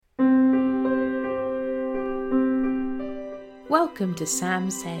Welcome to Sam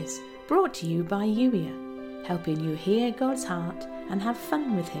Says, brought to you by Youier, helping you hear God's heart and have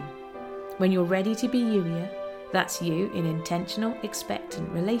fun with Him. When you're ready to be Youier, that's you in intentional, expectant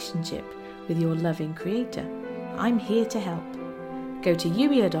relationship with your loving Creator. I'm here to help. Go to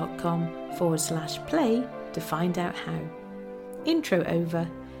youier.com/play to find out how. Intro over.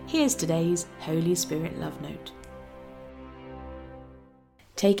 Here's today's Holy Spirit Love Note.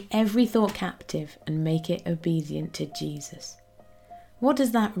 Take every thought captive and make it obedient to Jesus. What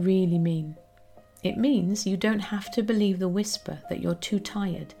does that really mean? It means you don't have to believe the whisper that you're too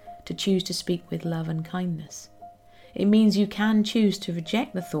tired to choose to speak with love and kindness. It means you can choose to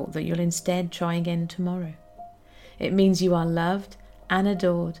reject the thought that you'll instead try again tomorrow. It means you are loved and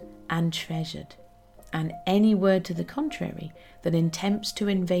adored and treasured. And any word to the contrary that attempts to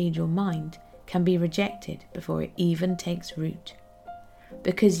invade your mind can be rejected before it even takes root.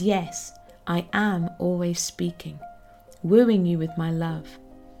 Because yes, I am always speaking, wooing you with my love.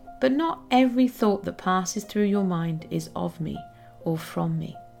 But not every thought that passes through your mind is of me or from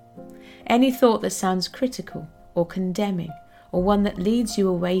me. Any thought that sounds critical or condemning, or one that leads you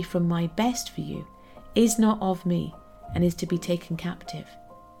away from my best for you, is not of me and is to be taken captive.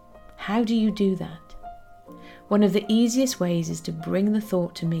 How do you do that? One of the easiest ways is to bring the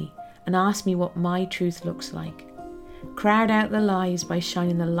thought to me and ask me what my truth looks like. Crowd out the lies by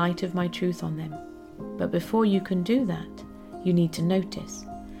shining the light of my truth on them. But before you can do that, you need to notice.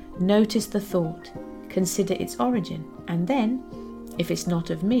 Notice the thought, consider its origin, and then, if it's not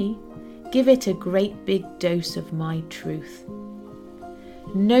of me, give it a great big dose of my truth.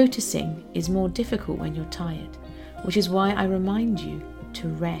 Noticing is more difficult when you're tired, which is why I remind you to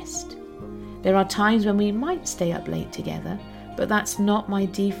rest. There are times when we might stay up late together, but that's not my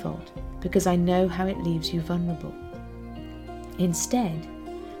default because I know how it leaves you vulnerable. Instead,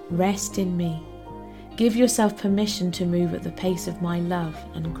 rest in me. Give yourself permission to move at the pace of my love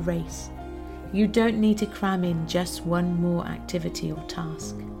and grace. You don't need to cram in just one more activity or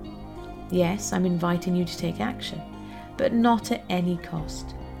task. Yes, I'm inviting you to take action, but not at any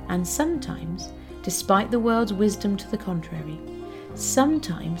cost. And sometimes, despite the world's wisdom to the contrary,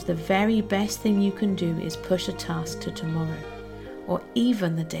 sometimes the very best thing you can do is push a task to tomorrow, or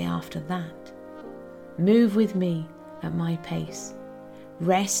even the day after that. Move with me at my pace.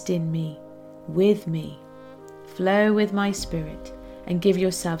 Rest in me, with me. Flow with my spirit and give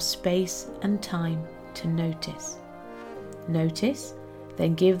yourself space and time to notice. Notice,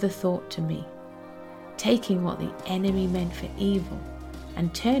 then give the thought to me, taking what the enemy meant for evil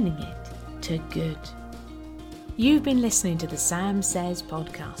and turning it to good. You've been listening to the Sam Says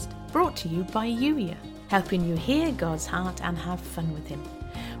podcast, brought to you by Youier, helping you hear God's heart and have fun with Him.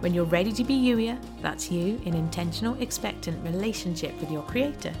 When you're ready to be Youier, that's you in intentional, expectant relationship with your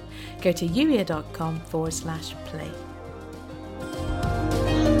Creator, go to youier.com/play.